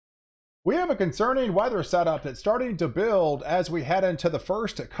We have a concerning weather setup that's starting to build as we head into the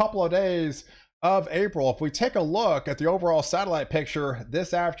first couple of days of April. If we take a look at the overall satellite picture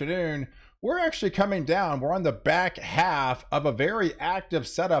this afternoon, we're actually coming down. We're on the back half of a very active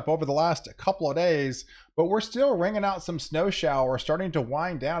setup over the last couple of days, but we're still ringing out some snow showers, starting to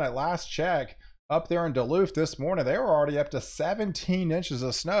wind down at last check. Up there in Duluth this morning, they were already up to 17 inches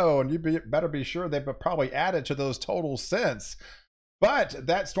of snow, and better be sure they've probably added to those totals since. But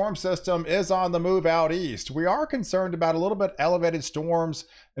that storm system is on the move out east. We are concerned about a little bit elevated storms,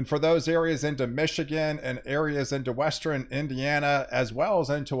 and for those areas into Michigan and areas into western Indiana, as well as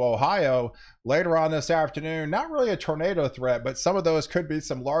into Ohio later on this afternoon. Not really a tornado threat, but some of those could be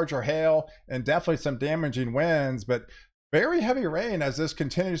some larger hail and definitely some damaging winds, but very heavy rain as this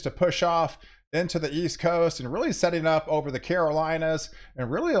continues to push off into the East Coast and really setting up over the Carolinas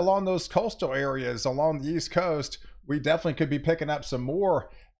and really along those coastal areas along the East Coast. We definitely could be picking up some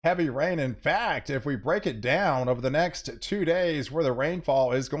more heavy rain. In fact, if we break it down over the next 2 days where the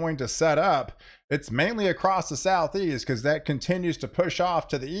rainfall is going to set up, it's mainly across the southeast because that continues to push off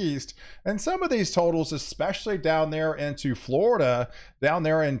to the east. And some of these totals, especially down there into Florida, down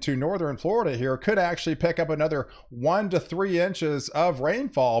there into northern Florida here, could actually pick up another 1 to 3 inches of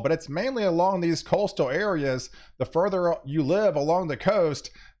rainfall. But it's mainly along these coastal areas. The further you live along the coast,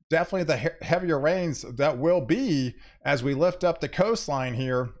 definitely the heavier rains that will be as we lift up the coastline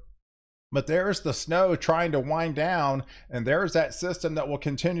here. But there's the snow trying to wind down, and there's that system that will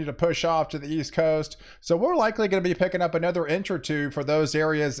continue to push off to the East Coast. So we're likely going to be picking up another inch or two for those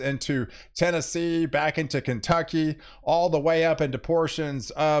areas into Tennessee, back into Kentucky, all the way up into portions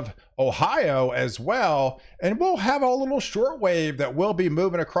of Ohio as well. And we'll have a little shortwave that will be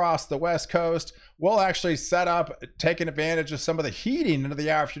moving across the West Coast. We'll actually set up, taking advantage of some of the heating into the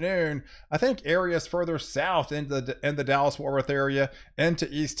afternoon. I think areas further south in the Dallas-Fort Worth area, into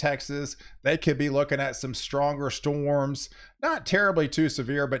East Texas, they could be looking at some stronger storms. Not terribly too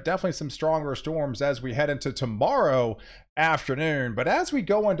severe, but definitely some stronger storms as we head into tomorrow afternoon. But as we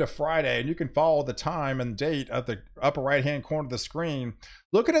go into Friday, and you can follow the time and date of the upper right hand corner of the screen,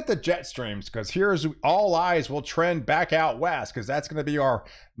 looking at the jet streams, because here's all eyes will trend back out west, because that's going to be our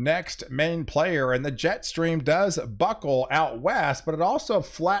next main player. And the jet stream does buckle out west, but it also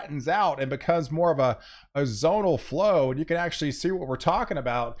flattens out and becomes more of a zonal flow. And you can actually see what we're talking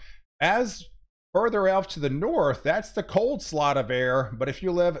about as further out to the north. That's the cold slot of air. But if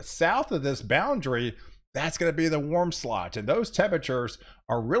you live south of this boundary, that's going to be the warm slot, and those temperatures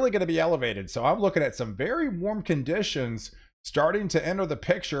are really going to be elevated. So I'm looking at some very warm conditions starting to enter the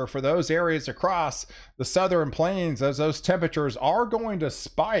picture for those areas across the southern plains, as those temperatures are going to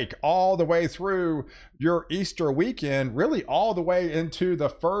spike all the way through your Easter weekend, really all the way into the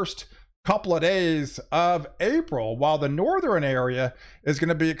first couple of days of April, while the northern area is going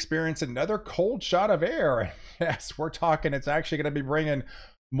to be experiencing another cold shot of air. Yes, we're talking, it's actually going to be bringing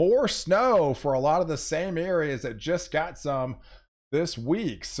more snow for a lot of the same areas that just got some this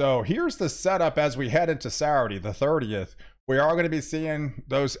week. So here's the setup as we head into Saturday, the 30th. We are going to be seeing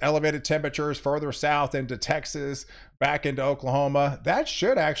those elevated temperatures further south into Texas, back into Oklahoma. That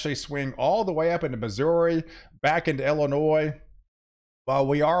should actually swing all the way up into Missouri, back into Illinois. While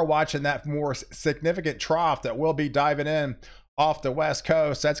we are watching that more significant trough that will be diving in off the West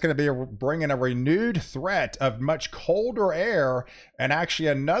Coast, that's going to be bringing a renewed threat of much colder air, and actually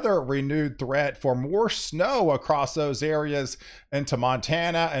another renewed threat for more snow across those areas into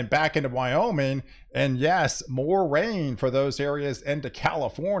Montana and back into Wyoming. And yes, more rain for those areas into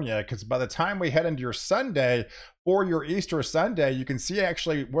California, because by the time we head into your Sunday, for your Easter Sunday, you can see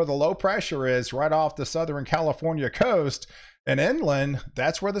actually where the low pressure is right off the Southern California coast. And inland,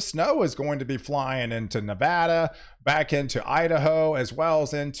 that's where the snow is going to be flying into Nevada, back into Idaho, as well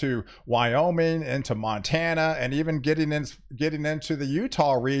as into Wyoming, into Montana, and even getting into the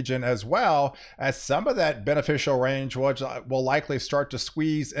Utah region, as well as some of that beneficial range will likely start to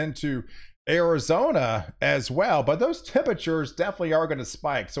squeeze into Arizona as well. But those temperatures definitely are going to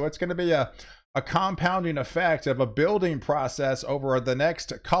spike. So it's going to be a compounding effect of a building process over the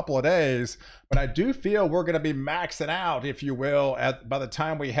next couple of days. But I do feel we're going to be maxing out, if you will, by the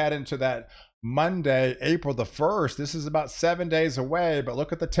time we head into that Monday, April the 1st. This is about 7 days away, but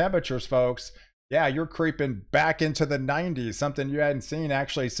look at the temperatures, folks. Yeah, you're creeping back into the 90s, something you hadn't seen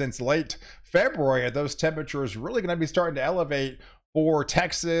actually since late February. Those temperatures really going to be starting to elevate for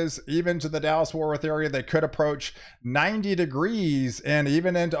Texas, even to the Dallas-Fort Worth area. They could approach 90 degrees, and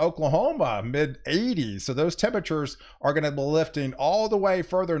even into Oklahoma, mid 80s. So those temperatures are going to be lifting all the way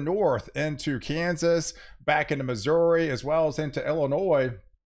further north into Kansas, back into Missouri, as well as into Illinois.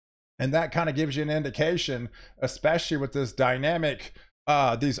 And that kind of gives you an indication, especially with this dynamic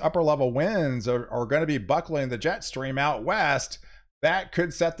these upper level winds are going to be buckling the jet stream out west, that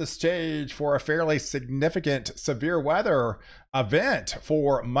could set the stage for a fairly significant severe weather event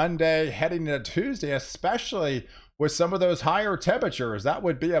for Monday heading into Tuesday, especially with some of those higher temperatures. That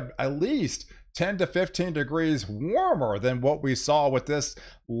would be at least 10 to 15 degrees warmer than what we saw with this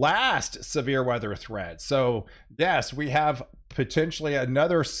last severe weather threat. So yes, we have potentially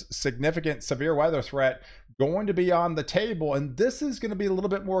another significant severe weather threat going to be on the table, and this is going to be a little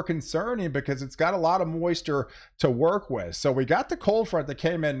bit more concerning because it's got a lot of moisture to work with. So we got the cold front that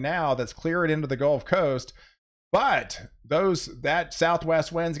came in now that's clearing into the Gulf Coast, but that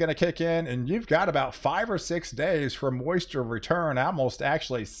southwest wind's going to kick in, and you've got about 5 or 6 days for moisture return, almost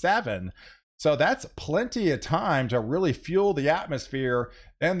actually 7. So that's plenty of time to really fuel the atmosphere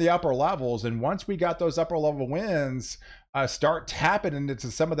in the upper levels. And once we got those upper level winds start tapping into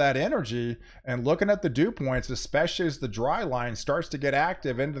some of that energy and looking at the dew points, especially as the dry line starts to get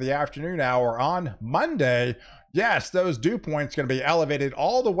active into the afternoon hour on Monday, yes, those dew points going to be elevated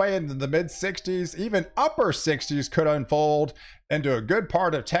all the way into the mid 60s, even upper 60s could unfold into a good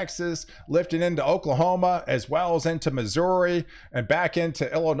part of Texas, lifting into Oklahoma as well as into Missouri and back into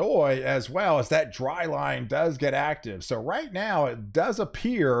Illinois as well as that dry line does get active. So right now it does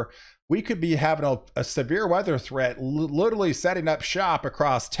appear we could be having a severe weather threat literally setting up shop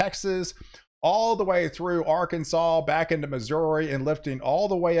across Texas, all the way through Arkansas, back into Missouri, and lifting all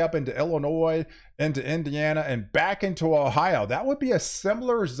the way up into Illinois, into Indiana, and back into Ohio. That would be a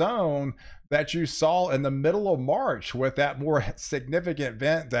similar zone that you saw in the middle of March with that more significant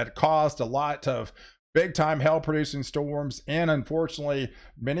event that caused a lot of big time hail producing storms and unfortunately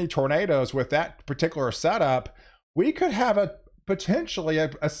many tornadoes. With that particular setup, we could have potentially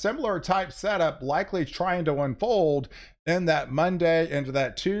a similar type setup likely trying to unfold in that Monday into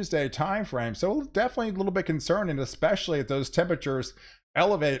that Tuesday timeframe. So definitely a little bit concerning, especially if those temperatures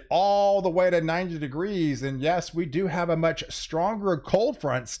elevate all the way to 90 degrees. And yes, we do have a much stronger cold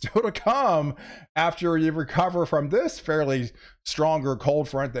front still to come after you recover from this fairly stronger cold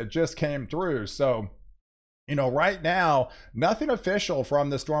front that just came through. So right now, nothing official from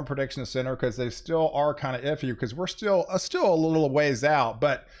the Storm Prediction Center because they still are kind of iffy because we're still a little ways out.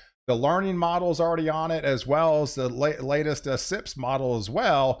 But the learning model is already on it, as well as the latest SIPS model as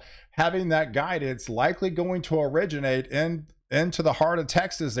well. Having that guidance likely going to originate into the heart of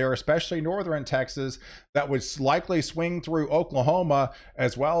Texas there, especially northern Texas, that would likely swing through Oklahoma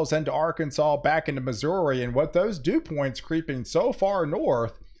as well as into Arkansas, back into Missouri. And what those dew points creeping so far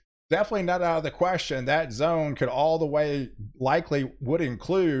north, definitely not out of the question. That zone could all the way likely would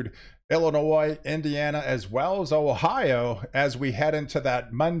include Illinois, Indiana, as well as Ohio as we head into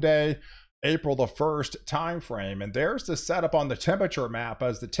that Monday, April the 1st timeframe. And there's the setup on the temperature map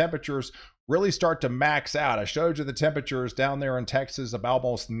as the temperatures really start to max out. I showed you the temperatures down there in Texas of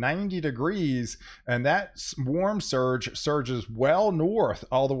almost 90 degrees, and that warm surge surges well north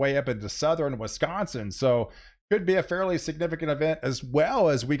all the way up into southern Wisconsin. So could be a fairly significant event, as well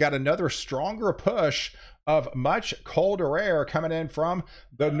as we got another stronger push of much colder air coming in from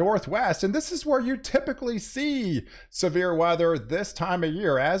the northwest. And this is where you typically see severe weather this time of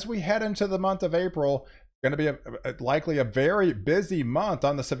year. As we head into the month of April, going to be likely a very busy month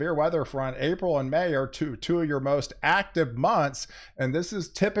on the severe weather front. April and May are two of your most active months, and this is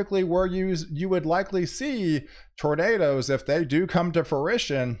typically where you would likely see tornadoes if they do come to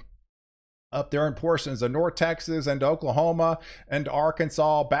fruition up there in portions of North Texas and Oklahoma and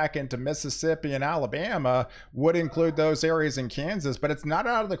Arkansas, back into Mississippi and Alabama, would include those areas in Kansas. But it's not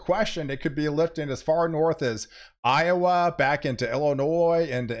out of the question it could be lifting as far north as Iowa, back into Illinois,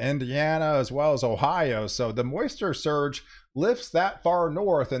 into Indiana, as well as Ohio. So the moisture surge lifts that far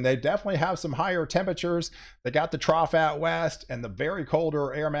north, and they definitely have some higher temperatures. They got the trough out west and the very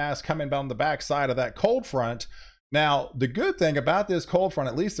colder air mass coming down the backside of that cold front. Now, the good thing about this cold front,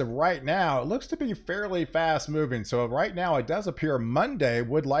 at least of right now, it looks to be fairly fast moving. So right now, it does appear Monday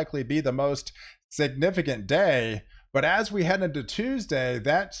would likely be the most significant day. But as we head into Tuesday,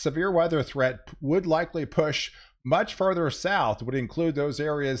 that severe weather threat would likely push much further south, would include those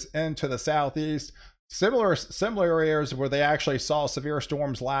areas into the southeast. Similar areas where they actually saw severe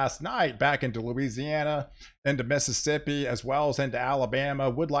storms last night back into Louisiana, into Mississippi, as well as into Alabama,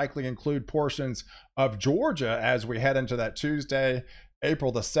 would likely include portions of Georgia as we head into that Tuesday,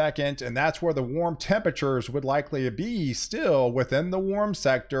 April the 2nd. And that's where the warm temperatures would likely be still within the warm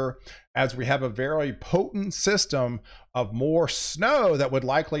sector, as we have a very potent system of more snow that would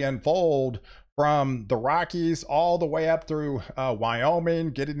likely unfold from the Rockies all the way up through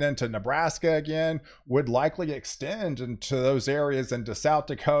Wyoming, getting into Nebraska again, would likely extend into those areas into South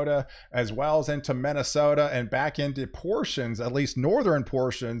Dakota, as well as into Minnesota and back into portions, at least northern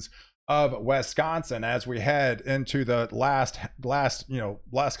portions of Wisconsin, as we head into the last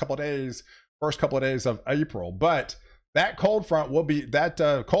couple of days, first couple of days of April. But that cold front will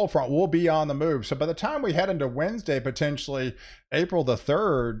be on the move. So by the time we head into Wednesday, potentially April the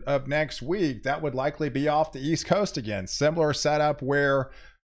 3rd of next week, that would likely be off the East Coast again. Similar setup where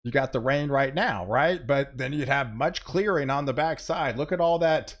you got the rain right now, right? But then you'd have much clearing on the backside. Look at all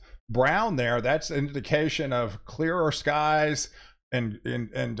that brown there. That's an indication of clearer skies and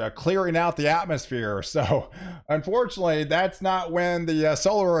clearing out the atmosphere. So unfortunately, that's not when the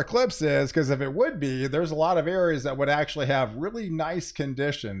solar eclipse is, because if it would be, there's a lot of areas that would actually have really nice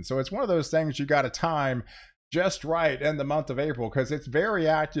conditions. So it's one of those things you got to time just right in the month of April, because it's very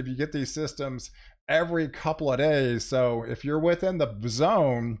active. You get these systems every couple of days. So if you're within the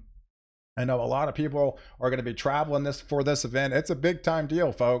zone, I know a lot of people are going to be traveling for this event. It's a big time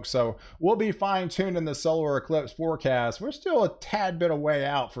deal, folks. So we'll be fine tuning the solar eclipse forecast. We're still a tad bit away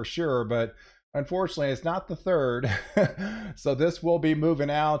out for sure, but unfortunately it's not the 3rd. So this will be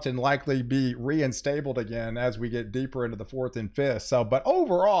moving out and likely be reinstabled again as we get deeper into the 4th and 5th. So, but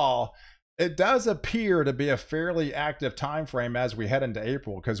overall, it does appear to be a fairly active time frame as we head into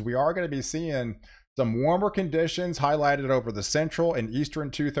April, because we are going to be seeing some warmer conditions highlighted over the central and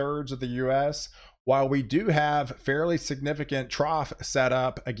eastern 2/3 of the U.S., while we do have fairly significant trough set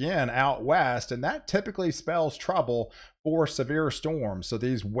up again out west, and that typically spells trouble for severe storms. So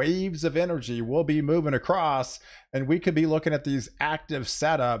these waves of energy will be moving across, and we could be looking at these active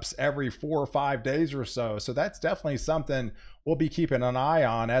setups every 4 or 5 days or so. So that's definitely something we'll be keeping an eye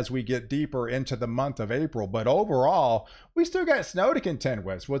on as we get deeper into the month of April. But overall, we still got snow to contend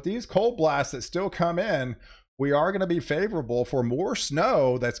with these cold blasts that still come in. We are going to be favorable for more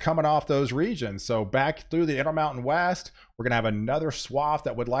snow that's coming off those regions. So back through the Intermountain West, we're going to have another swath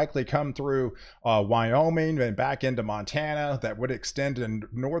that would likely come through Wyoming and back into Montana, that would extend in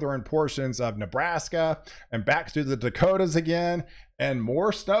northern portions of Nebraska and back through the Dakotas again, and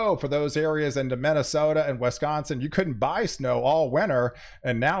more snow for those areas into Minnesota and Wisconsin. You couldn't buy snow all winter,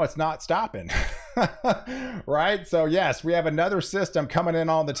 and now it's not stopping. Right? So yes, we have another system coming in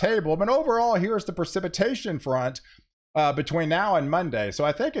on the table. But overall, here's the precipitation front between now and Monday. So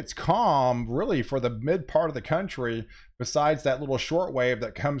I think it's calm really for the mid part of the country, besides that little short wave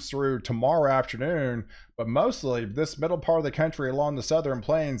that comes through tomorrow afternoon. But mostly this middle part of the country along the southern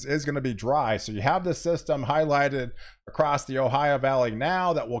plains is going to be dry. So you have this system highlighted across the Ohio Valley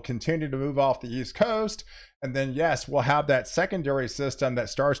now that will continue to move off the East Coast. And then yes, we'll have that secondary system that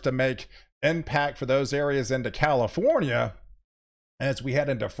starts to make impact for those areas into California as we head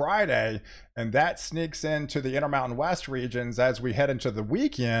into Friday, and that sneaks into the Intermountain West regions as we head into the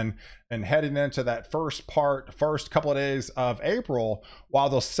weekend and heading into that first couple of days of April, while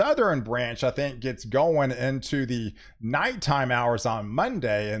the southern branch, I think, gets going into the nighttime hours on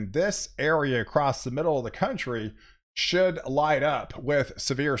Monday. And this area across the middle of the country should light up with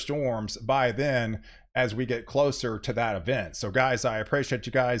severe storms by then as we get closer to that event. So guys, I appreciate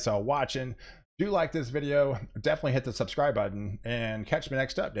you guys watching. Do like this video, definitely hit the subscribe button, and catch me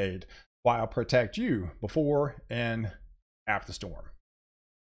next update while I protect you before and after the storm.